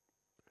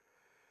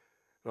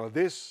 Now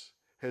this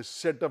has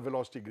set the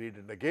velocity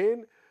gradient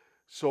again,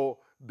 so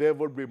there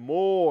would be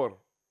more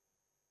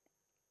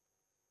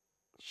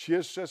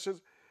shear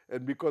stresses,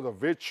 and because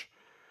of which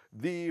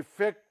the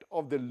effect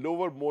of the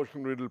lower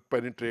motion will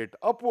penetrate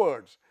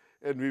upwards,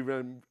 and we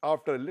will,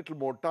 after a little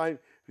more time,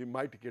 we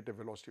might get a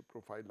velocity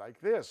profile like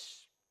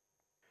this,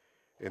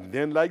 and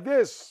then like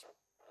this,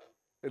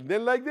 and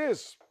then like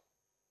this.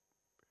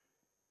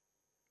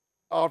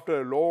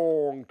 After a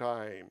long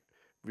time,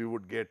 we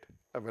would get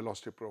a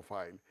velocity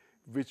profile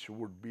which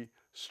would be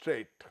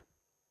straight.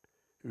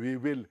 We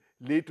will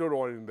later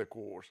on in the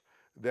course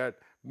that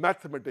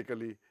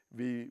mathematically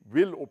we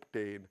will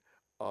obtain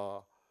a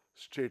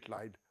straight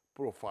line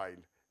profile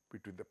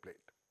between the plate.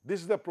 This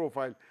is the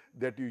profile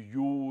that you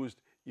used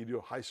in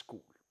your high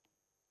school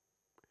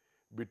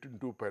between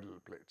two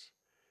parallel plates.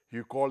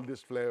 You call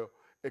this flow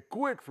a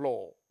Couette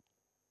flow,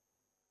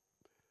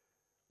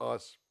 a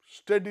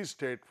steady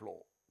state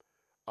flow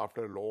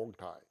after a long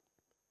time.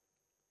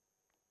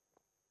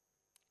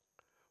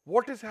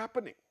 What is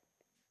happening?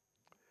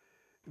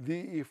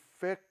 The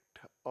effect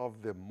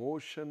of the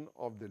motion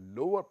of the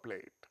lower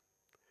plate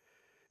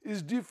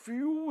is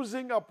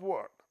diffusing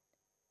upward.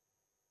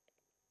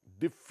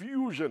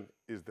 Diffusion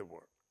is the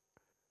word.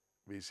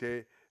 We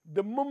say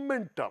the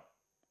momentum.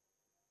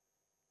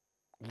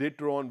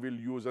 Later on we'll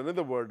use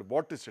another word,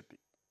 vorticity,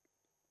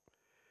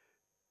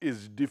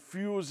 is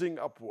diffusing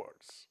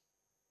upwards.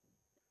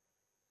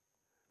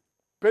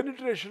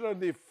 Penetration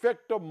and the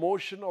effect of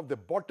motion of the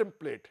bottom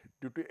plate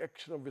due to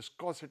action of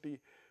viscosity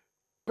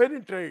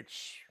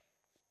penetrates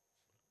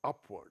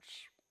upwards.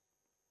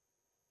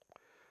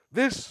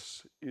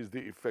 This is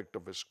the effect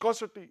of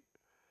viscosity.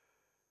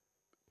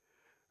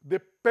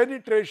 The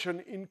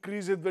penetration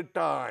increases with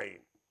time.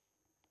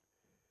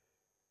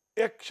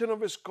 Action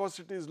of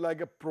viscosity is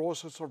like a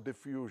process of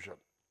diffusion.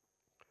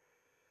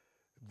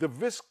 The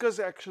viscous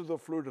action of the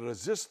fluid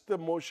resists the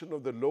motion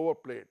of the lower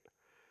plate.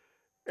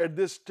 At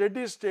this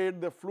steady state,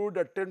 the fluid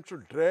attempts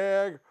to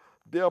drag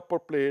the upper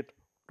plate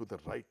to the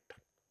right.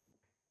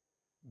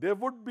 There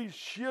would be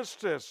shear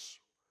stress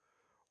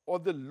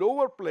on the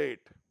lower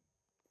plate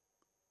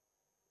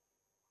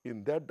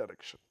in that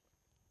direction.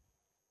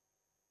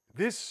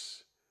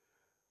 This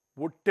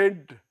would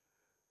tend,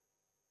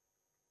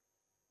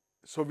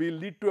 so we'll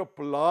need to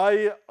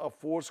apply a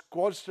force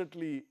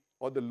constantly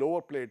on the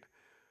lower plate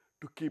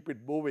to keep it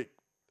moving.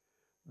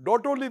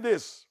 Not only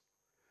this,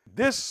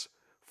 this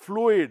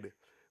fluid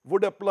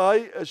would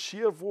apply a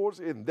shear force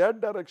in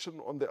that direction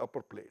on the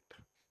upper plate.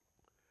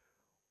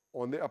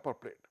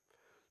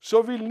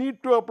 So we'll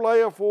need to apply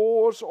a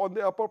force on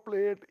the upper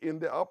plate in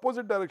the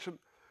opposite direction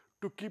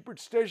to keep it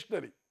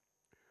stationary,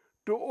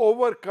 to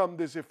overcome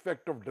this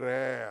effect of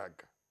drag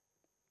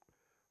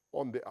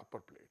on the upper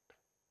plate.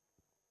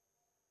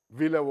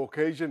 We'll have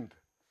occasion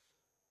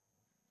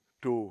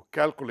to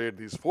calculate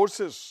these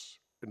forces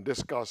and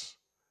discuss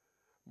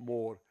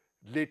more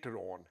later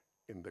on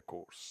in the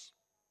course.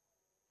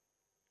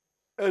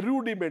 A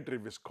rudimentary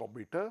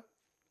viscometer.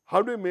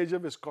 How do we measure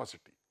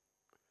viscosity?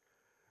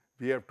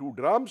 We have two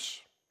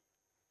drums,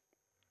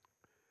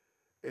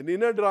 an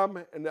inner drum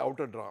and an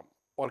outer drum,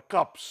 or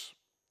cups.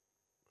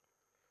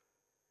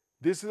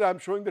 This is, I'm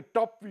showing the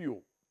top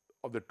view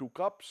of the two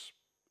cups.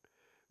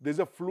 There's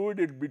a fluid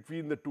in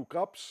between the two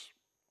cups.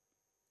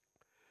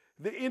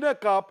 The inner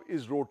cup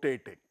is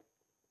rotating.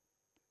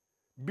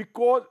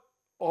 Because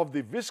of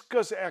the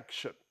viscous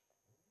action,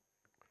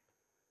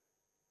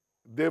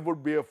 there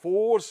would be a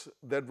force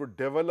that would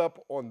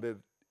develop on the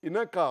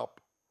inner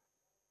cup,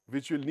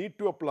 which we'll need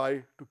to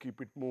apply to keep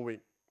it moving,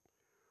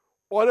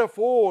 or a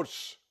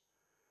force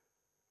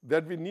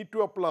that we need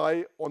to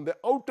apply on the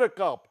outer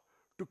cup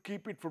to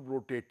keep it from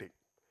rotating.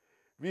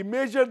 We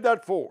measure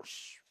that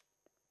force.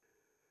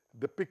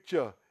 The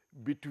picture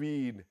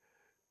between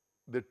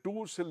the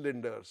two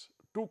cylinders,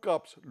 two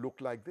cups, look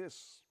like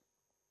this.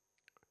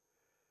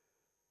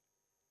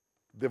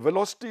 The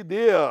velocity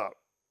there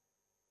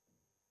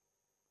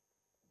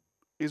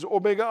is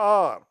omega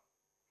r.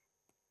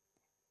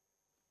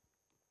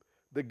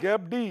 The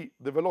gap d,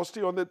 the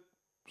velocity on the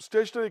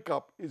stationary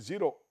cup, is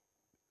 0.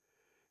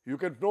 You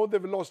can know the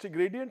velocity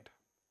gradient.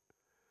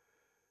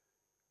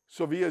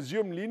 So we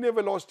assume linear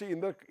velocity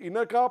in the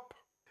inner cup.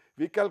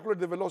 We calculate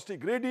the velocity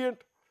gradient.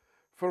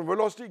 From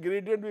velocity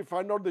gradient, we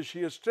find out the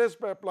shear stress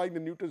by applying the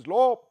Newton's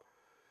law.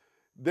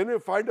 Then we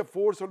find a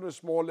force on a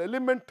small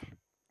element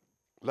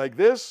like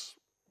this.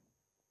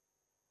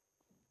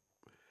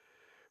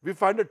 We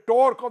find a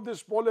torque of this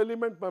small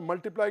element by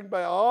multiplying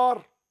by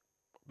r,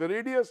 the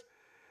radius,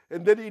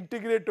 and then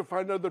integrate to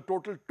find out the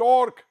total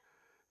torque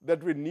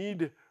that we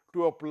need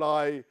to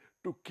apply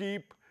to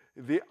keep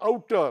the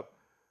outer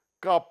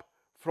cup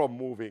from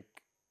moving.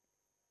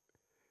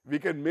 We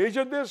can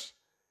measure this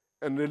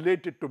and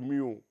relate it to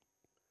mu.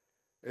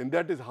 And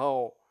that is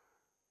how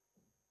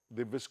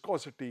the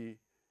viscosity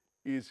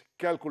is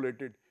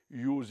calculated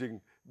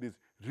using this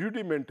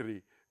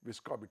rudimentary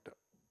viscometer.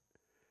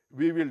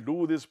 We will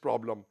do this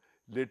problem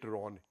later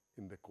on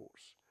in the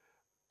course.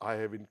 I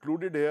have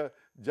included here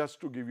just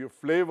to give you a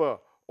flavor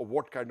of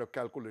what kind of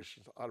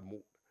calculations are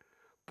moved.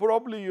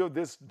 Probably you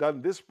have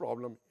done this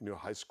problem in your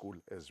high school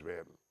as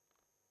well.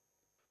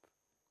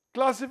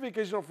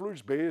 Classification of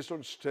fluids based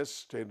on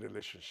stress-strain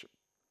relationship.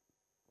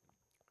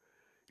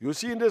 You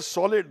see in this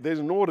solid there is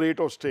no rate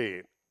of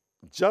strain,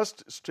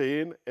 just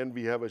strain and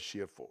we have a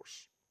shear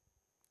force.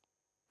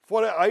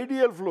 For an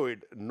ideal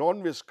fluid,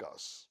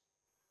 non-viscous,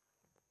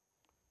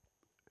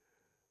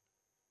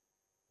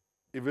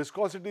 if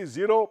viscosity is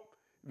 0,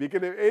 we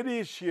can have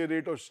any shear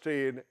rate of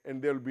strain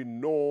and there will be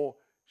no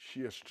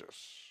shear stress.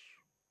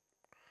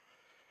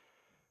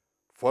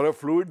 For a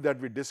fluid that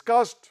we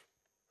discussed,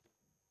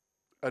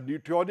 a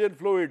Newtonian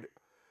fluid,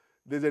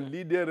 there is a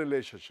linear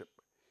relationship.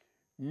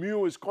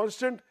 Mu is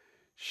constant,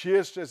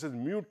 shear stress is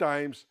mu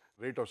times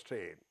rate of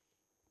strain.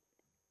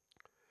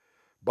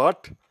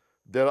 But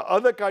there are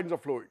other kinds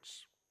of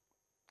fluids.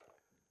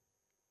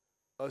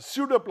 A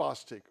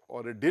pseudoplastic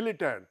or a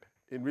dilettante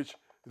in which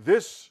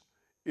this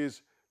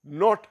is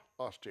not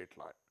a straight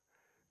line.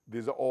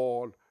 These are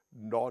all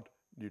not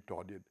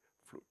Newtonian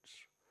fluids.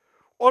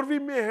 Or we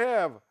may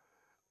have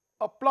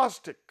a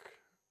plastic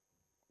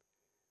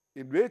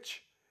in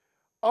which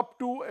up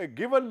to a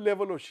given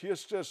level of shear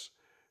stress,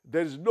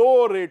 there is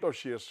no rate of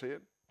shear strain.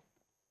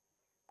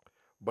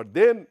 But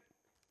then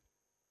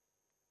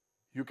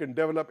you can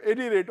develop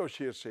any rate of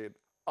shear strain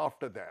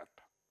after that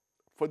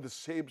for the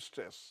same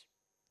stress.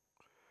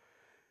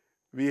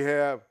 We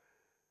have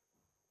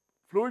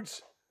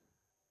fluids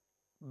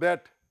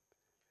that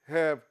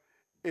have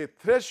a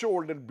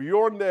threshold and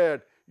beyond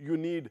that you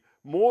need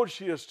more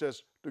shear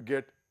stress to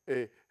get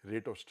a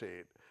rate of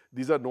strain.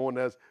 These are known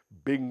as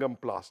Bingham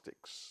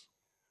plastics.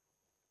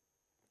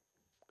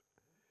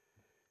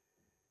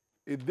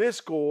 In this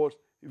course,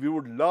 we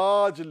would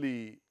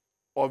largely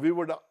or we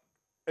would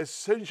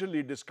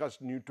essentially discuss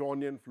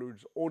Newtonian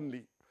fluids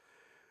only,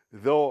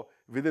 though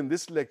within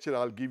this lecture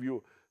I'll give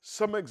you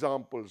some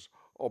examples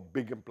of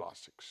Bingham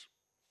plastics.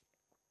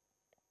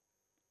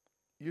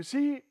 You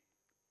see,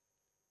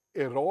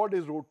 a rod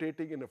is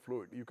rotating in a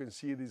fluid. You can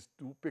see these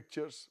two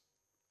pictures.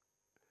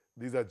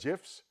 These are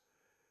GIFs.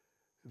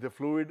 The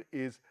fluid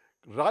is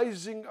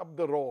rising up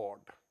the rod,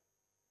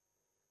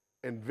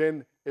 and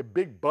when a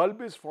big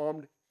bulb is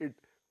formed, it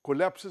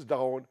collapses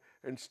down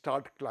and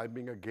starts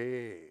climbing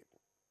again.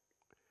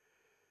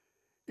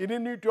 In a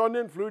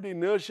Newtonian fluid,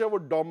 inertia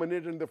would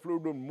dominate and the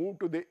fluid would move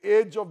to the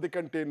edge of the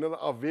container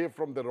away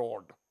from the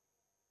rod.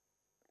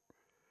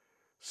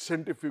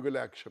 Centrifugal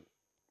action.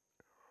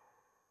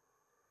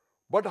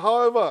 But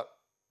however,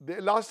 the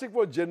elastic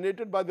was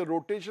generated by the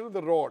rotation of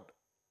the rod,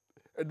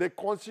 and the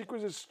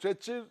consequence is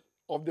stretches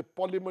of the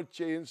polymer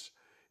chains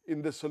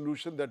in the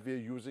solution that we are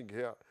using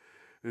here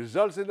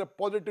results in a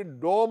positive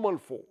normal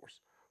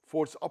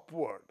force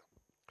upward.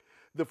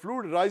 The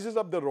fluid rises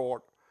up the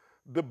rod.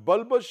 The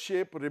bulbous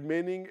shape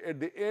remaining at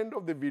the end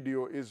of the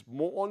video is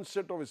more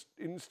onset of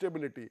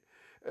instability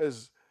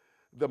as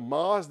the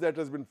mass that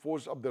has been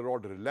forced up the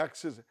rod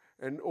relaxes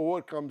and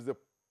overcomes the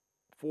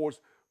force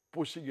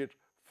pushing it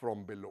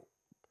from below.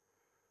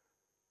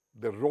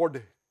 The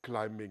rod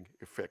climbing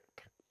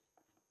effect.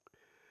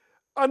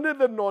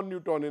 Another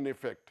non-Newtonian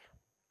effect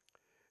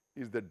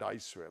is the die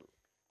swell.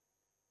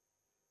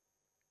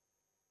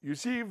 You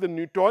see, if the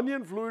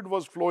Newtonian fluid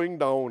was flowing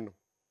down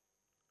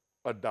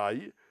a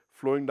die,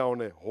 flowing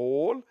down a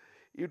hole,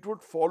 it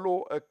would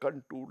follow a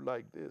contour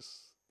like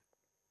this.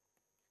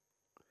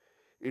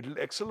 It will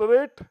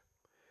accelerate,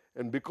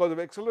 and because of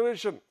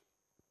acceleration,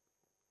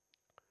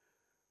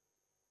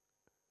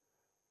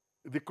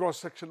 the cross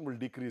section will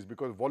decrease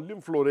because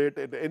volume flow rate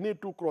at any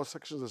two cross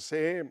sections is the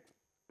same.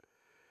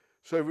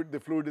 So if the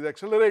fluid is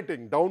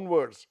accelerating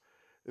downwards,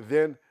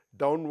 then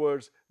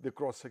downwards the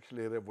cross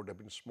sectional area would have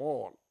been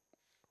small.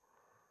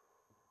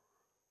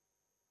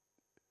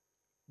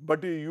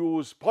 But you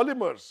use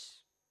polymers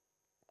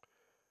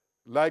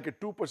like a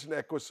 2%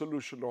 aqueous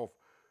solution of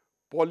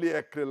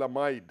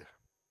polyacrylamide.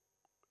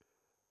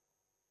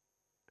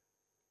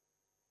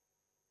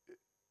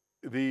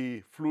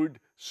 The fluid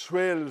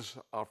swells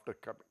after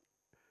coming.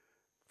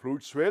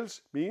 Fluid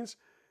swells means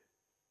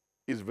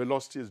its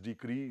velocity is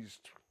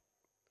decreased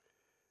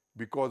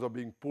because of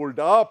being pulled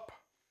up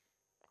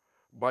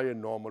by a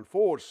normal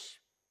force.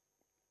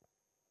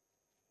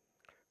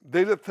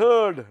 There is a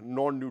third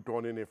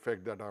non-Newtonian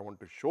effect that I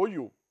want to show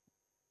you,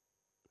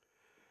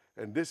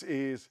 and this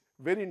is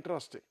very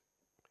interesting.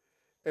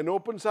 An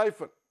open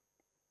siphon.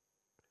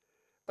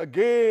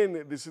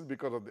 Again, this is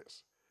because of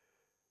this.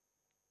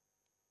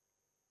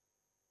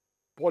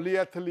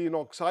 Polyethylene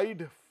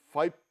oxide,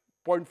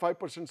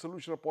 5.5%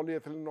 solution of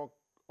polyethylene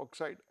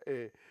oxide,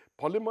 a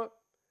polymer.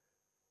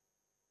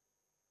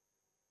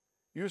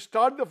 You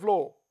start the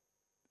flow,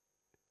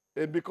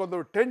 and because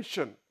of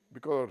tension,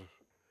 because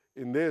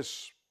in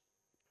this,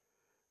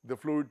 the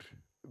fluid,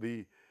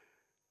 the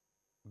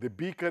the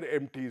beaker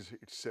empties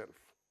itself.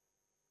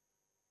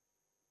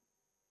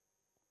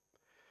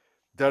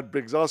 That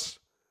brings us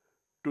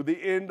to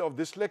the end of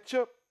this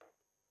lecture.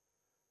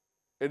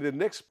 In the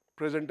next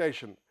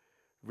presentation,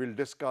 we'll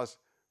discuss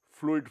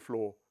fluid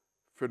flow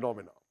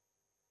phenomena.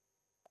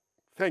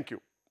 Thank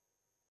you.